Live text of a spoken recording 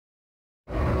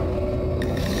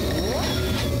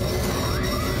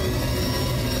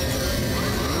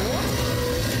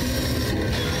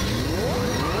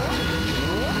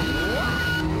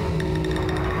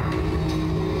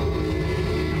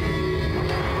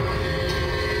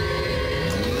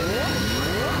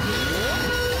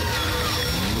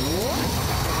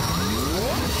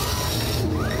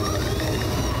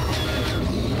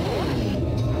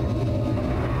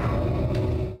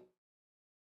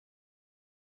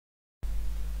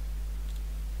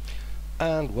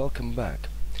And welcome back.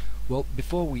 Well,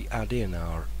 before we add in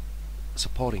our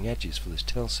supporting edges for this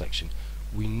tail section,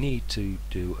 we need to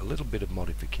do a little bit of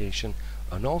modification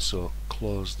and also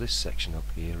close this section up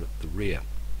here at the rear.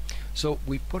 So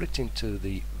we put it into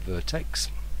the vertex,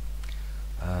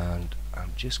 and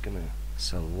I'm just going to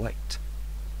select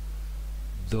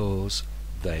those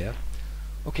there.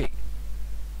 Okay,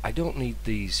 I don't need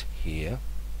these here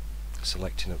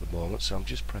selecting at the moment, so I'm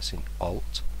just pressing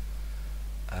Alt,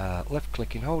 left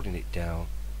clicking, holding it down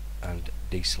and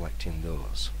deselecting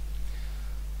those.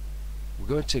 We're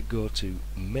going to go to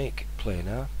Make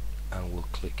Planar and we'll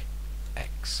click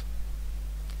X.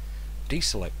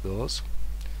 Deselect those,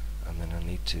 and then I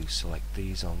need to select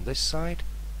these on this side.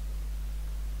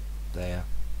 There.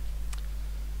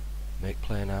 Make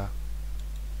Planar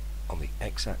on the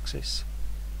X-axis.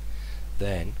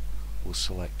 Then we'll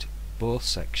select both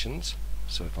sections.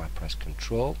 So if I press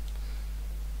Control,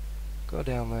 go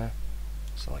down there,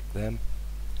 select them,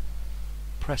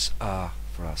 press R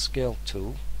for our scale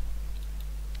tool,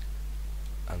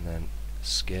 and then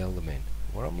scale them in.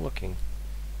 What I'm looking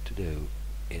to do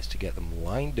is to get them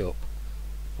lined up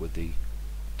with the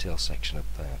tail section up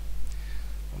there.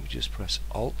 Let me just press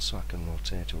Alt so I can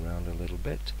rotate around a little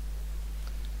bit.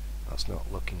 That's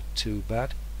not looking too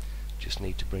bad. Just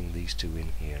need to bring these two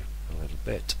in here a little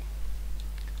bit.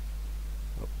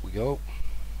 Up we go.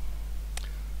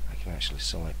 I can actually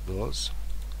select those,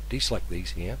 deselect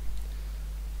these here,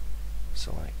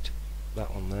 select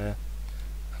that one there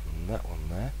and that one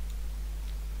there,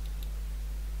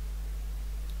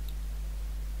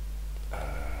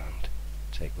 and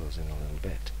take those in a little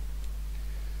bit.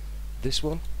 This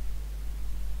one,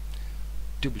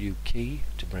 W key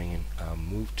to bring in our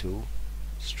move tool,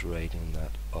 straighten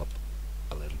that up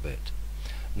a little bit.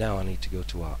 Now I need to go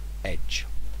to our edge.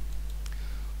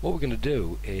 What we're going to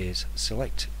do is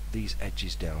select these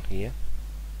edges down here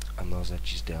and those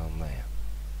edges down there.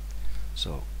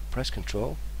 So press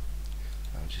Control.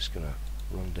 I'm just going to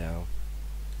run down,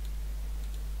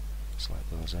 select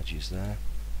those edges there,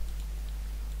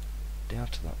 down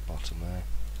to that bottom there,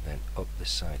 then up this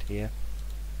side here.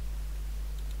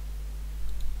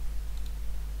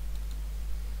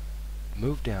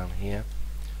 Move down here,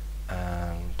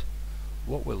 and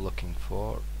what we're looking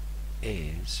for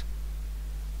is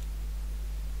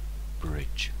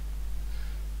bridge,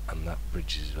 and that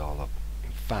bridges it all up.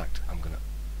 In fact, I'm going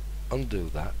to undo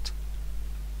that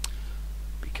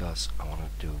because I want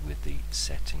to do with the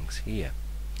settings here.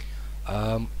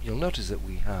 You'll notice that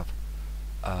we have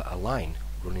a line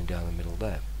running down the middle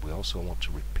there. We also want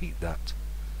to repeat that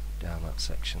down that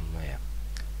section there.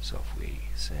 So if we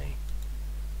say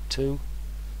 2,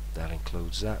 that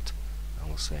includes that, and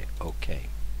we'll say OK.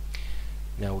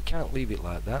 Now we can't leave it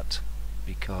like that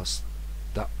because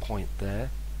that point there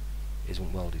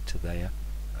isn't welded to there,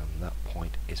 and that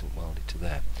point isn't welded to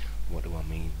there. What do I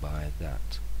mean by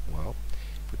that? Well,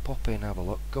 if we pop in, have a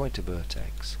look, go into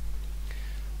vertex,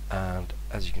 and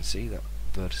as you can see, that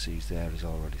vertices there is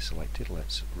already selected.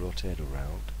 Let's rotate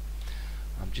around.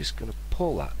 I'm just going to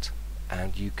pull that,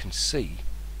 and you can see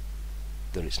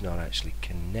that it's not actually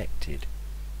connected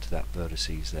to that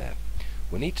vertices there.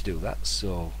 We need to do that,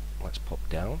 so let's pop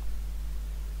down,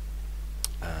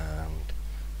 and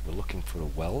we're looking for a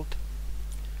weld,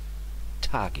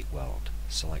 target weld.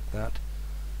 Select that,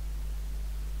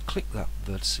 click that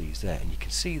vertices there, and you can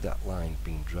see that line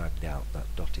being dragged out,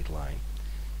 that dotted line.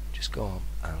 Just go on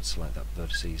and select that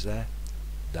vertices there.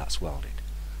 That's welded.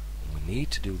 And we need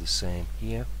to do the same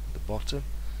here at the bottom.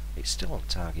 It's still on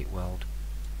target weld.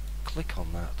 Click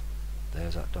on that.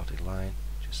 There's that dotted line.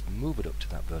 Just move it up to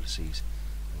that vertices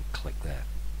and click there.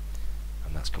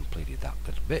 And that's completed that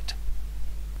little bit.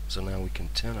 So now we can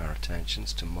turn our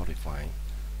attentions to modifying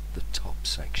the top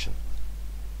section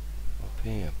up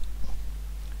here.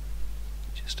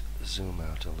 Just zoom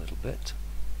out a little bit.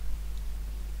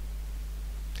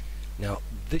 Now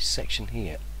this section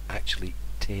here actually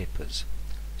tapers,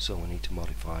 so we need to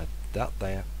modify that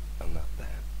there and that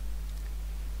there.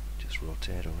 Just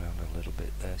rotate around a little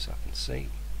bit there so I can see.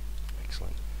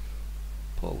 Excellent.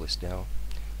 Pull this down.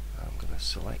 I'm going to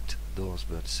select those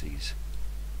vertices.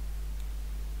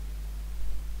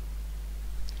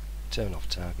 Turn off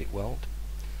target weld.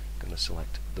 I'm going to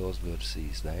select those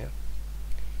vertices there.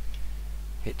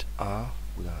 Hit R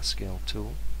with our scale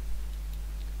tool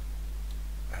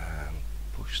and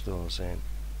push those in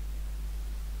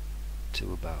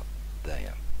to about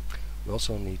there. We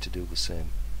also need to do the same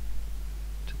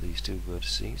to these two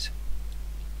vertices.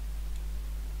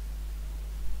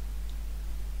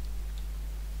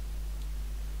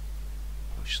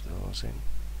 Push those in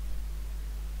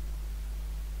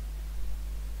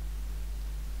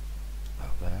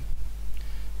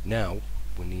Now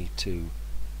we need to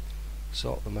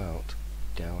sort them out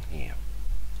down here.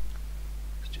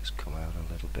 Let's just come out a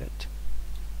little bit.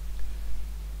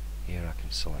 Here I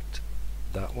can select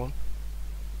that one.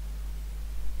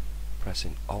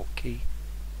 Pressing Alt key,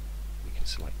 we can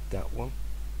select that one,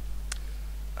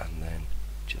 and then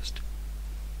just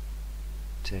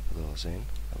taper those in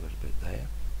a little bit there.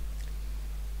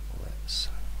 Let's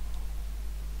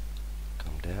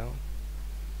come down,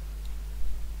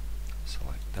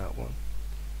 select that one,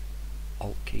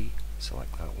 Alt key,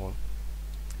 select that one,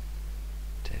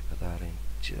 taper that in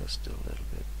just a little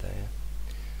bit there.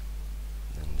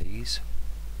 Then these,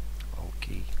 Alt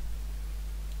key,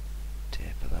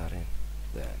 taper that in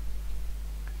there.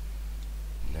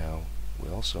 Now we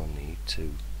also need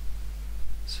to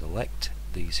select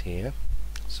these here,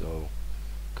 so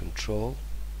Control,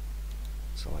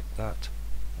 select that.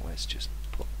 Let's just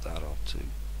put that on to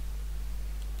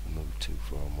move to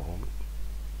for a moment.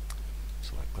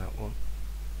 Select that one,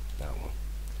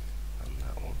 and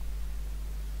that one,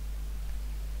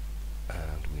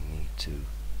 and we need to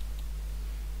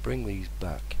bring these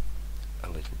back a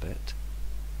little bit,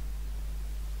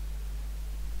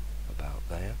 about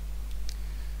there,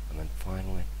 and then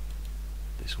finally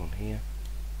this one here,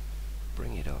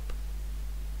 bring it up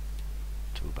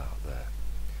to about there.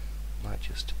 Might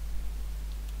just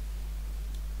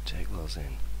take those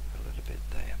in a little bit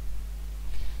there.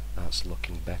 That's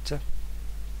looking better.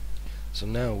 So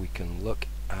now we can look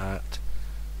at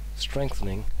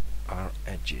strengthening our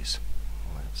edges.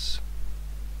 Let's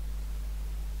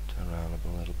turn around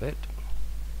a little bit,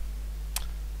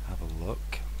 have a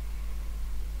look.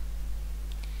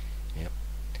 Yep.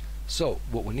 So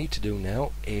what we need to do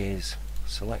now is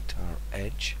select our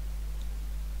edge.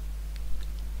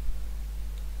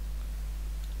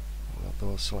 We've got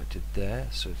those selected there,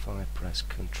 so if I press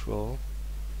Control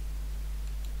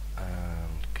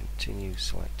and continue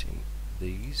selecting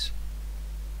these,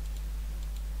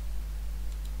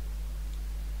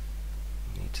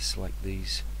 we need to select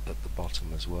these at the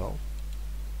bottom as well.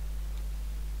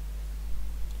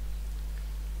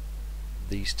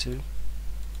 These two.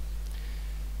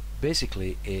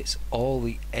 Basically it's all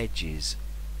the edges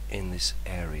in this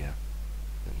area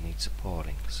that need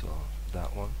supporting, so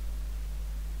that one,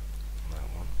 and that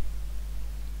one.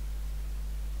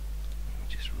 I'll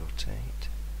just rotate,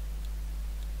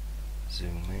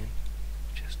 zoom in,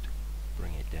 just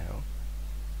bring it down,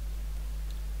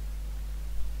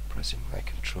 pressing my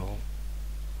Control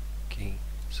key,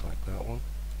 select that one,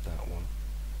 that one,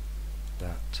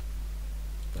 that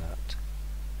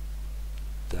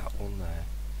one there,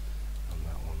 and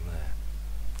that one there.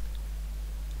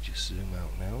 Just zoom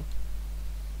out now.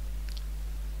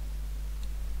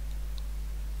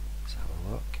 Let's have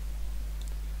a look.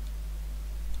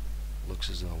 Looks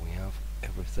as though we have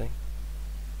everything.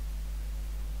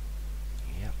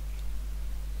 Yep.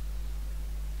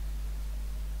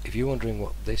 If you're wondering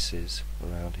what this is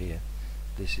around here,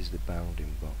 this is the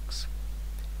bounding box.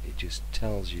 It just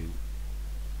tells you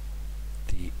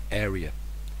the area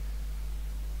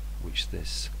which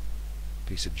this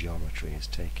piece of geometry is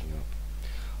taking up.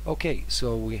 Okay,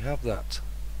 so we have that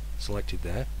selected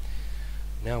there.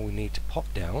 Now we need to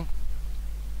pop down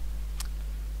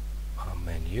our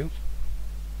menu,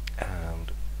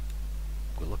 and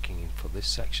we're looking for this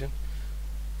section,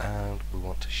 and we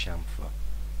want to chamfer.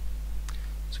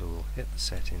 So we'll hit the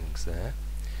settings there.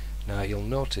 Now you'll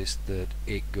notice that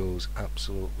it goes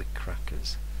absolutely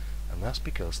crackers, and that's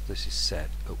because this is set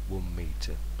at 1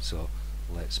 meter. So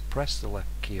let's press the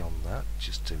left key on that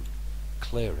just to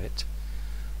clear it,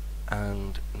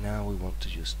 and now we want to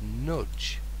just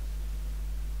nudge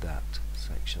that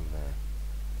section there.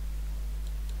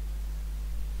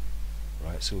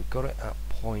 Right, so we've got it at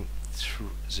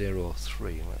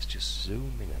 0.03. Let's just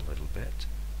zoom in a little bit,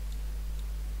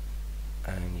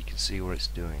 and you can see what it's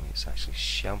doing. It's actually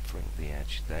chamfering the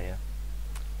edge there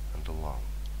and along.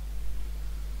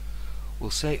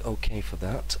 We'll say OK for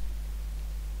that.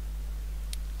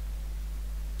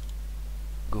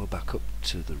 Go back up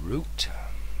to the root,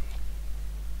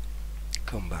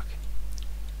 come back,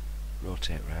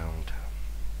 rotate round,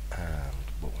 and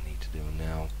what we need to do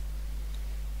now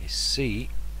is see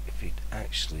if it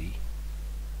actually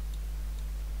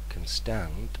can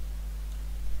stand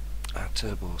our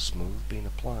turbo smooth being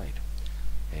applied.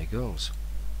 There it goes.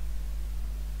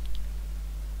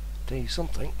 Tell you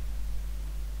something,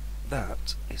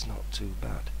 that is not too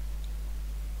bad.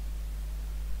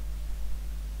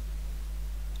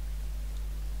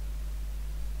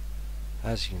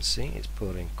 As you can see, it's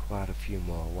putting quite a few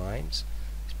more lines.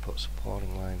 It's put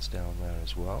supporting lines down there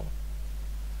as well.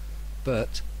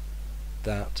 But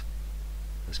that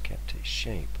has kept its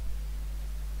shape.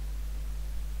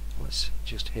 Let's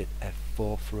just hit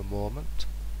F4 for a moment.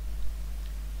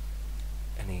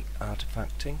 Any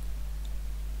artifacting?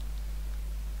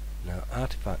 Now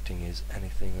artifacting is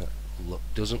anything that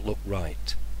doesn't look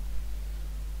right.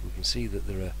 We can see that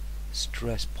there are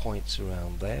stress points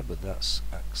around there, but that's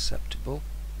acceptable.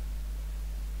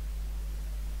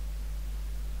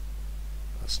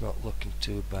 That's not looking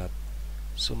too bad.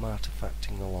 Some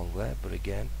artifacting along there, but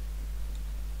again,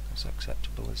 that's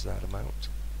acceptable as that amount.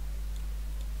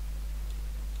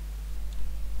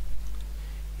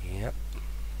 Yep.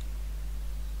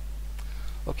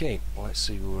 Okay, let's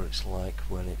see what it's like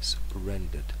when it's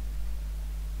rendered.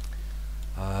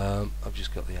 I've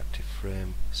just got the active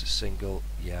frame. It's a single,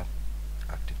 yeah,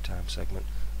 active time segment.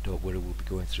 Don't worry, we'll be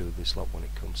going through this lot when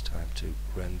it comes time to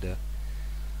render.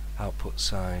 Output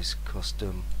size,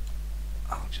 custom.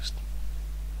 I'll just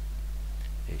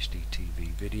HD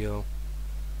TV video.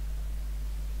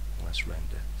 Let's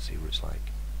render, see what it's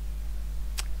like.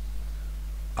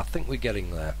 I think we're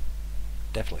getting there.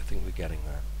 Definitely think we're getting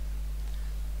there.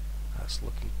 That's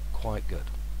looking quite good.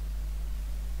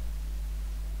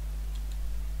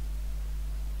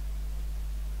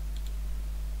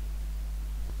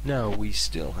 Now we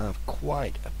still have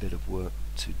quite a bit of work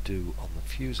to do on the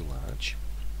fuselage,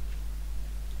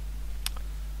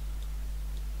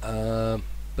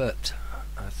 but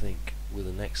I think with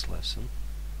the next lesson,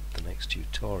 the next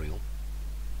tutorial,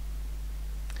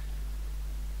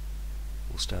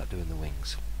 we'll start doing the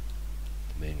wings,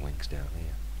 the main wings down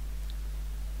here.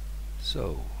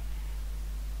 So,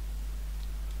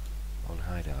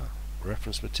 unhide our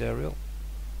reference material,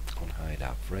 unhide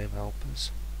our frame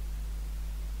helpers,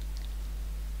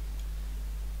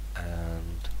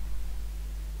 and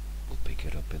we'll pick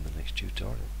it up in the next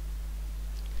tutorial.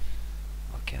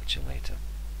 I'll catch you later.